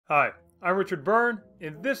Hi, I'm Richard Byrne.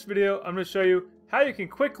 In this video, I'm going to show you how you can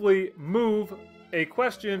quickly move a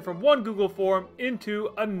question from one Google form into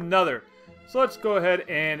another. So let's go ahead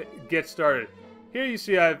and get started. Here you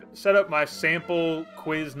see I've set up my sample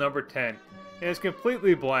quiz number 10, and it's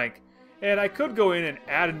completely blank. And I could go in and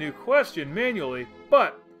add a new question manually,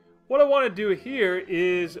 but what I want to do here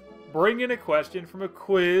is bring in a question from a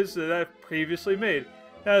quiz that I've previously made.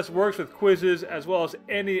 Now this works with quizzes as well as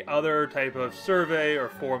any other type of survey or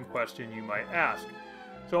form question you might ask.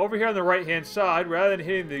 So over here on the right hand side, rather than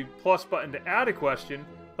hitting the plus button to add a question,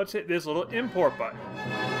 let's hit this little import button.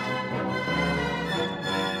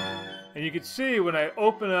 And you can see when I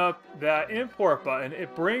open up that import button,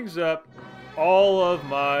 it brings up all of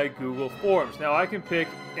my Google Forms. Now I can pick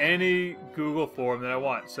any Google form that I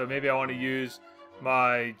want. So maybe I want to use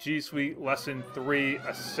my G Suite Lesson 3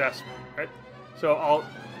 assessment, right? So I'll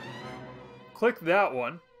click that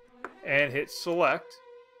one and hit select,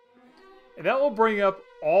 and that will bring up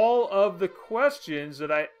all of the questions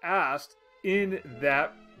that I asked in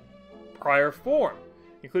that prior form,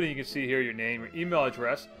 including, you can see here, your name, your email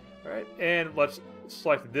address, right? And let's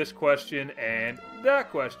select this question and that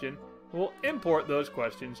question. We'll import those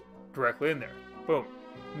questions directly in there. Boom.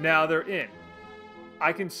 Now they're in.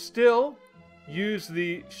 I can still use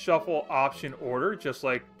the shuffle option order just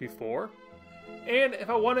like before. And if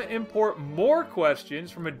I want to import more questions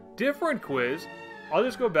from a different quiz, I'll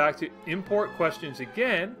just go back to import questions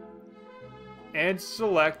again and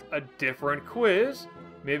select a different quiz.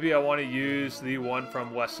 Maybe I want to use the one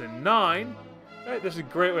from lesson 9. Right, this is a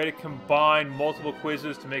great way to combine multiple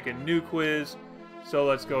quizzes to make a new quiz. So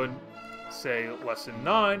let's go and say lesson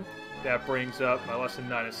 9. That brings up my lesson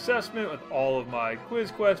 9 assessment with all of my quiz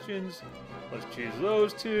questions. Let's choose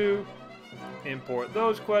those two, import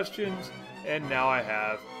those questions, and now I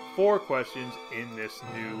have 4 questions in this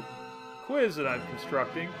new quiz that I'm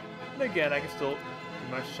constructing. And again, I can still do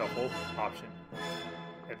my shuffle option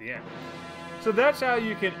at the end. So that's how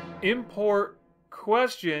you can import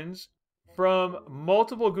questions from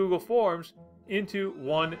multiple Google Forms into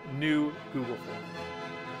one new Google Form.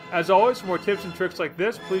 As always, for more tips and tricks like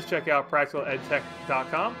this, please check out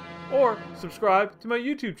practicaledtech.com or subscribe to my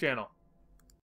YouTube channel.